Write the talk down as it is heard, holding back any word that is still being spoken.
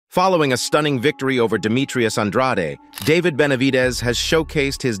Following a stunning victory over Demetrius Andrade, David Benavidez has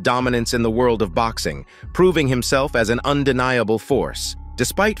showcased his dominance in the world of boxing, proving himself as an undeniable force.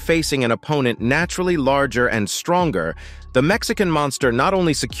 Despite facing an opponent naturally larger and stronger, the Mexican monster not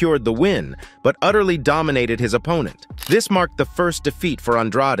only secured the win, but utterly dominated his opponent. This marked the first defeat for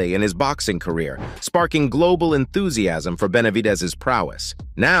Andrade in his boxing career, sparking global enthusiasm for Benavidez's prowess.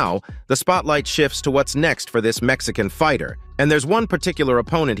 Now, the spotlight shifts to what's next for this Mexican fighter, and there's one particular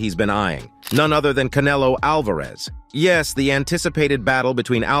opponent he's been eyeing, none other than Canelo Alvarez. Yes, the anticipated battle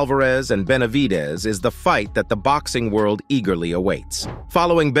between Alvarez and Benavidez is the fight that the boxing world eagerly awaits.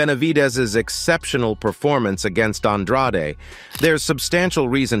 Following Benavidez's exceptional performance against Andrade, there's substantial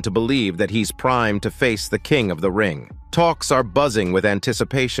reason to believe that he's primed to face the king of the ring. Talks are buzzing with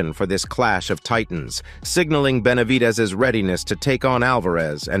anticipation for this clash of titans, signaling Benavidez's readiness to take on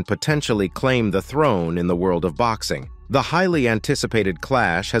Alvarez and potentially claim the throne in the world of boxing. The highly anticipated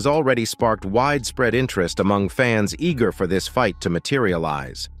clash has already sparked widespread interest among fans eager for this fight to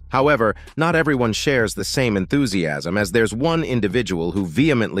materialize. However, not everyone shares the same enthusiasm, as there's one individual who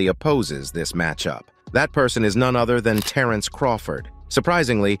vehemently opposes this matchup. That person is none other than Terence Crawford.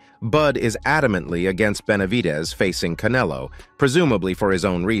 Surprisingly, Bud is adamantly against Benavidez facing Canelo, presumably for his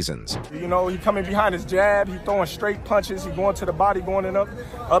own reasons. You know, he coming behind his jab, he throwing straight punches, he going to the body, going in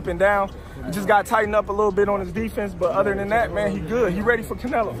up and down. He just got to tighten up a little bit on his defense, but other than that, man, he good. He ready for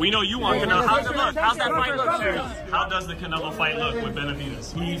Canelo. We know you want Canelo. How's it look? How's that fight look, Terence? How does the Canelo fight look with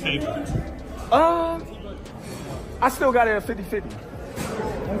Benavidez? Who you favor? I still got it at 50-50.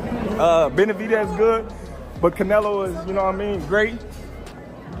 Benavidez good, but Canelo is, you know what I mean, great.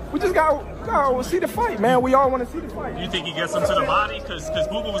 We just gotta see the fight, man. We all want to see the fight. You think he gets him to the body? Because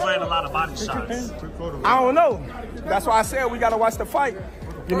Google was landing a lot of body shots. I don't know. That's why I said we got to watch the fight.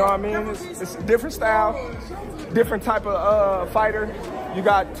 You know what I mean? It's a different style, different type of fighter. You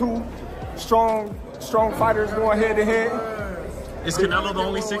got two strong fighters going head to head. Is Canelo the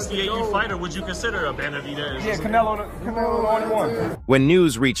only 68U fighter? Would you consider a Benavidez? Yeah, Canelo the only one. When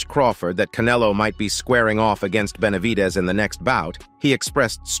news reached Crawford that Canelo might be squaring off against Benavidez in the next bout, he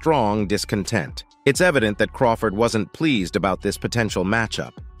expressed strong discontent. It's evident that Crawford wasn't pleased about this potential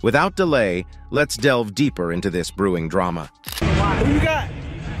matchup. Without delay, let's delve deeper into this brewing drama. Who you got?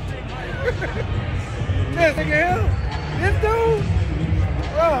 This nigga, this dude?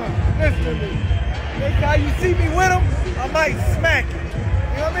 Oh, listen to me. Next time you see me with him, I might smack you.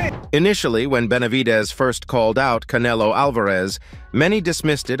 You know what I mean? Initially, when Benavidez first called out Canelo Alvarez, many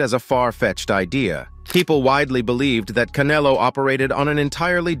dismissed it as a far-fetched idea. People widely believed that Canelo operated on an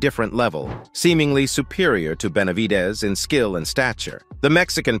entirely different level, seemingly superior to Benavidez in skill and stature. The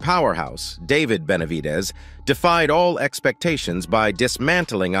Mexican powerhouse, David Benavidez, defied all expectations by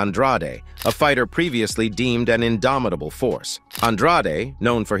dismantling Andrade, a fighter previously deemed an indomitable force. Andrade,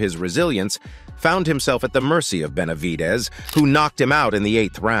 known for his resilience, found himself at the mercy of Benavidez, who knocked him out in the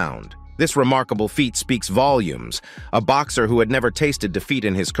 8th round. This remarkable feat speaks volumes. A boxer who had never tasted defeat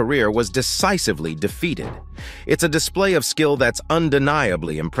in his career was decisively defeated. It's a display of skill that's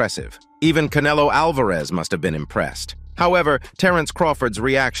undeniably impressive. Even Canelo Alvarez must have been impressed. However, Terence Crawford's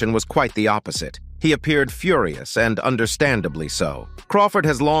reaction was quite the opposite. He appeared furious, and understandably so. Crawford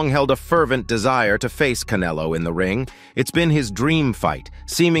has long held a fervent desire to face Canelo in the ring. It's been his dream fight,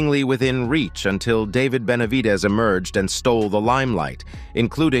 seemingly within reach until David Benavidez emerged and stole the limelight,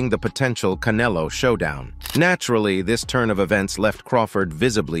 including the potential Canelo showdown. Naturally, this turn of events left Crawford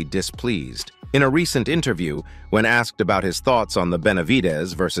visibly displeased. In a recent interview, when asked about his thoughts on the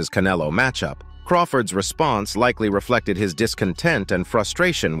Benavidez versus Canelo matchup, Crawford's response likely reflected his discontent and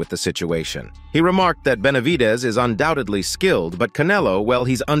frustration with the situation. He remarked that Benavidez is undoubtedly skilled, but Canelo, well,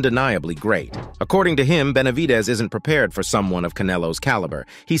 he's undeniably great. According to him, Benavidez isn't prepared for someone of Canelo's caliber.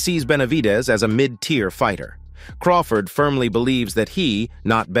 He sees Benavidez as a mid-tier fighter. Crawford firmly believes that he,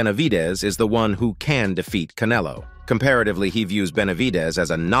 not Benavidez, is the one who can defeat Canelo. Comparatively, he views Benavidez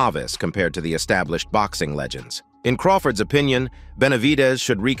as a novice compared to the established boxing legends. In Crawford's opinion, Benavidez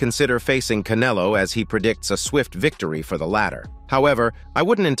should reconsider facing Canelo, as he predicts a swift victory for the latter. However, I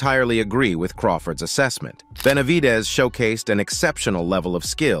wouldn't entirely agree with Crawford's assessment. Benavidez showcased an exceptional level of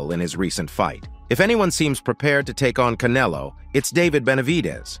skill in his recent fight. If anyone seems prepared to take on Canelo, it's David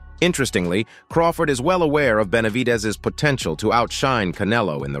Benavidez. Interestingly, Crawford is well aware of Benavidez's potential to outshine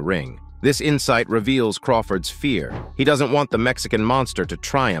Canelo in the ring. This insight reveals Crawford's fear. He doesn't want the Mexican monster to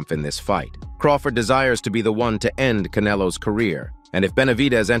triumph in this fight. Crawford desires to be the one to end Canelo's career. And if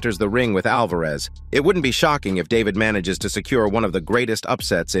Benavidez enters the ring with Alvarez, it wouldn't be shocking if David manages to secure one of the greatest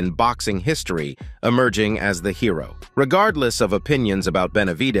upsets in boxing history, emerging as the hero. Regardless of opinions about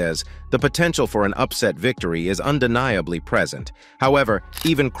Benavidez, the potential for an upset victory is undeniably present. However,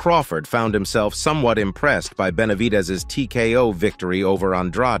 even Crawford found himself somewhat impressed by Benavidez's TKO victory over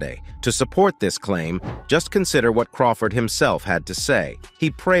Andrade. To support this claim, just consider what Crawford himself had to say.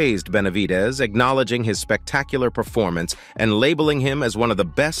 He praised Benavidez, acknowledging his spectacular performance and labeling him as one of the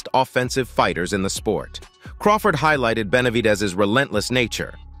best offensive fighters in the sport. Crawford highlighted Benavidez's relentless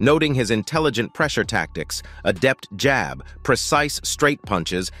nature, noting his intelligent pressure tactics, adept jab, precise straight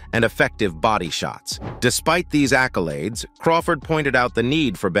punches, and effective body shots. Despite these accolades, Crawford pointed out the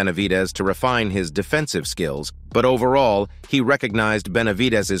need for Benavidez to refine his defensive skills, but overall, he recognized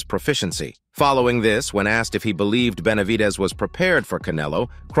Benavidez's proficiency. Following this, when asked if he believed Benavidez was prepared for Canelo,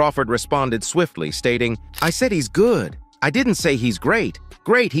 Crawford responded swiftly, stating, "I said he's good. I didn't say he's great.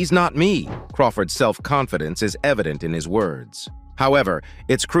 Great, he's not me." Crawford's self-confidence is evident in his words. However,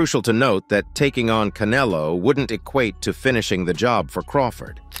 it's crucial to note that taking on Canelo wouldn't equate to finishing the job for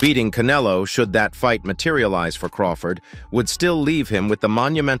Crawford. Beating Canelo, should that fight materialize for Crawford, would still leave him with the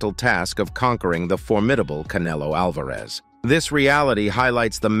monumental task of conquering the formidable Canelo Alvarez. This reality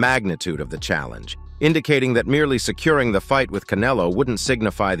highlights the magnitude of the challenge, indicating that merely securing the fight with Canelo wouldn't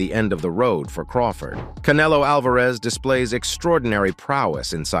signify the end of the road for Crawford. Canelo Alvarez displays extraordinary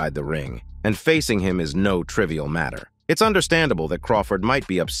prowess inside the ring, and facing him is no trivial matter. It's understandable that Crawford might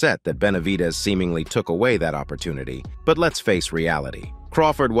be upset that Benavidez seemingly took away that opportunity, but let's face reality.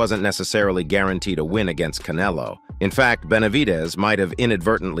 Crawford wasn't necessarily guaranteed a win against Canelo. In fact, Benavidez might have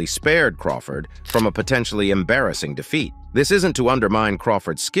inadvertently spared Crawford from a potentially embarrassing defeat. This isn't to undermine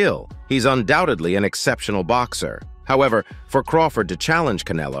Crawford's skill. He's undoubtedly an exceptional boxer. However, for Crawford to challenge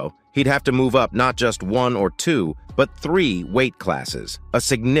Canelo, he'd have to move up not just 1 or 2, but 3 weight classes, a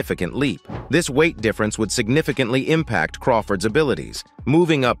significant leap. This weight difference would significantly impact Crawford's abilities.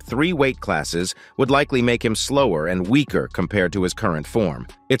 Moving up 3 weight classes would likely make him slower and weaker compared to his current form.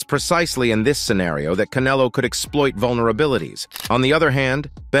 It's precisely in this scenario that Canelo could exploit vulnerabilities. On the other hand,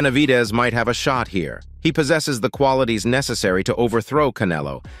 Benavidez might have a shot here. He possesses the qualities necessary to overthrow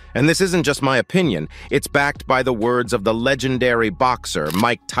Canelo, and this isn't just my opinion, it's backed by the words of the legendary boxer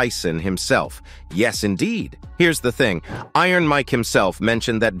Mike Tyson himself. Yes, indeed. Here's the thing, Iron Mike himself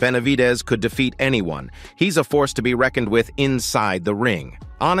mentioned that Benavidez could defeat anyone. He's a force to be reckoned with inside the ring.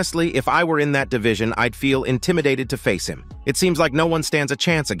 Honestly, if I were in that division, I'd feel intimidated to face him. It seems like no one stands a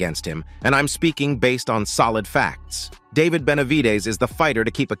chance against him, and I'm speaking based on solid facts. David Benavidez is the fighter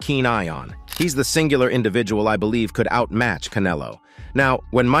to keep a keen eye on. He's the singular individual I believe could outmatch Canelo. Now,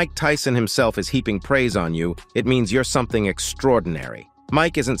 when Mike Tyson himself is heaping praise on you, it means you're something extraordinary.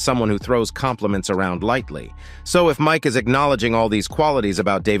 Mike isn't someone who throws compliments around lightly. So if Mike is acknowledging all these qualities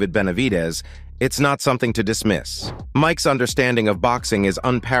about David Benavidez, it's not something to dismiss. Mike's understanding of boxing is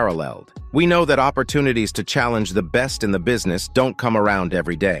unparalleled. We know that opportunities to challenge the best in the business don't come around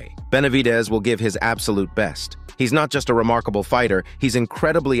every day. Benavidez will give his absolute best. He's not just a remarkable fighter, he's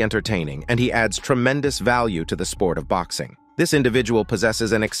incredibly entertaining, and he adds tremendous value to the sport of boxing. This individual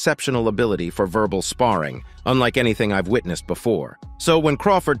possesses an exceptional ability for verbal sparring, unlike anything I've witnessed before. So when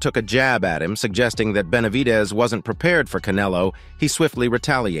Crawford took a jab at him, suggesting that Benavidez wasn't prepared for Canelo, he swiftly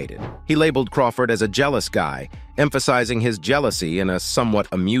retaliated. He labeled Crawford as a jealous guy, emphasizing his jealousy in a somewhat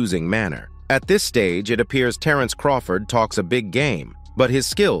amusing manner. At this stage, it appears Terence Crawford talks a big game, but his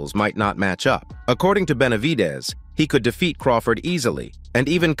skills might not match up. According to Benavidez, he could defeat Crawford easily, and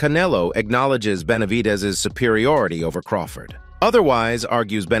even Canelo acknowledges Benavidez's superiority over Crawford. Otherwise,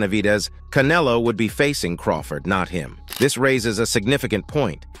 argues Benavidez, Canelo would be facing Crawford, not him. This raises a significant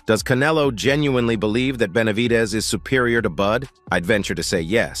point. Does Canelo genuinely believe that Benavidez is superior to Bud? I'd venture to say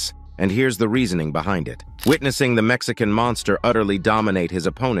yes, and here's the reasoning behind it. Witnessing the Mexican monster utterly dominate his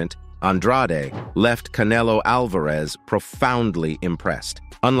opponent, Andrade left Canelo Alvarez profoundly impressed,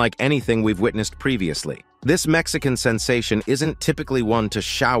 unlike anything we've witnessed previously. This Mexican sensation isn't typically one to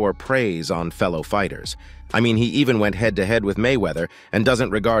shower praise on fellow fighters. I mean, he even went head-to-head with Mayweather and doesn't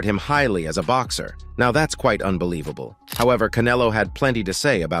regard him highly as a boxer. Now that's quite unbelievable. However, Canelo had plenty to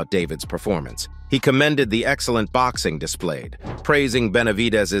say about David's performance. He commended the excellent boxing displayed, praising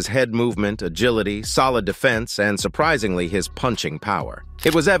Benavidez's head movement, agility, solid defense, and surprisingly, his punching power.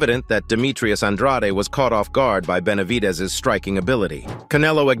 It was evident that Demetrius Andrade was caught off guard by Benavidez's striking ability.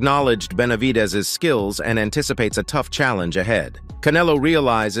 Canelo acknowledged Benavidez's skills and anticipates a tough challenge ahead. Canelo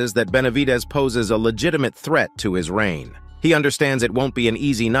realizes that Benavidez poses a legitimate threat to his reign. He understands it won't be an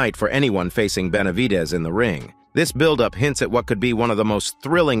easy night for anyone facing Benavidez in the ring. This build-up hints at what could be one of the most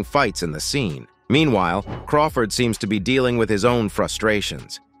thrilling fights in the scene. Meanwhile, Crawford seems to be dealing with his own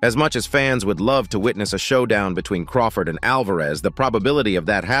frustrations. As much as fans would love to witness a showdown between Crawford and Alvarez, the probability of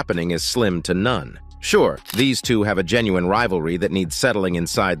that happening is slim to none. Sure, these two have a genuine rivalry that needs settling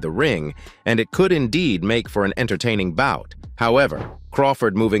inside the ring, and it could indeed make for an entertaining bout. However,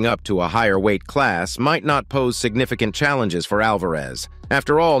 Crawford moving up to a higher weight class might not pose significant challenges for Alvarez.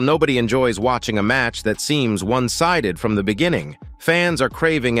 After all, nobody enjoys watching a match that seems one-sided from the beginning. Fans are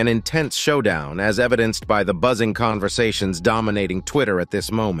craving an intense showdown, as evidenced by the buzzing conversations dominating Twitter at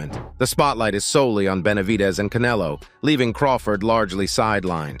this moment. The spotlight is solely on Benavidez and Canelo, leaving Crawford largely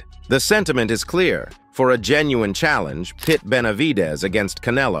sidelined. The sentiment is clear. For a genuine challenge, pit Benavidez against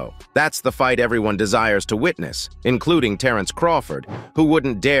Canelo. That's the fight everyone desires to witness, including Terence Crawford, who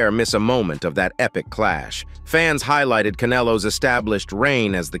wouldn't dare miss a moment of that epic clash. Fans highlighted Canelo's established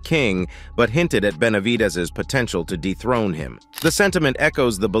reign as the king, but hinted at Benavidez's potential to dethrone him. The sentiment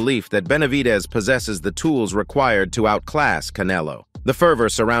echoes the belief that Benavidez possesses the tools required to outclass Canelo. The fervor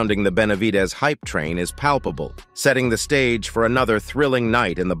surrounding the Benavidez hype train is palpable, setting the stage for another thrilling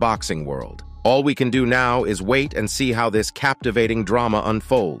night in the boxing world. All we can do now is wait and see how this captivating drama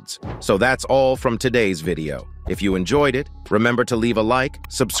unfolds. So that's all from today's video. If you enjoyed it, remember to leave a like,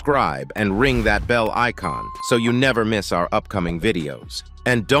 subscribe, and ring that bell icon so you never miss our upcoming videos.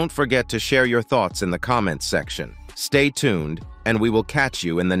 And don't forget to share your thoughts in the comments section. Stay tuned, and we will catch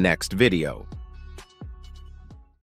you in the next video.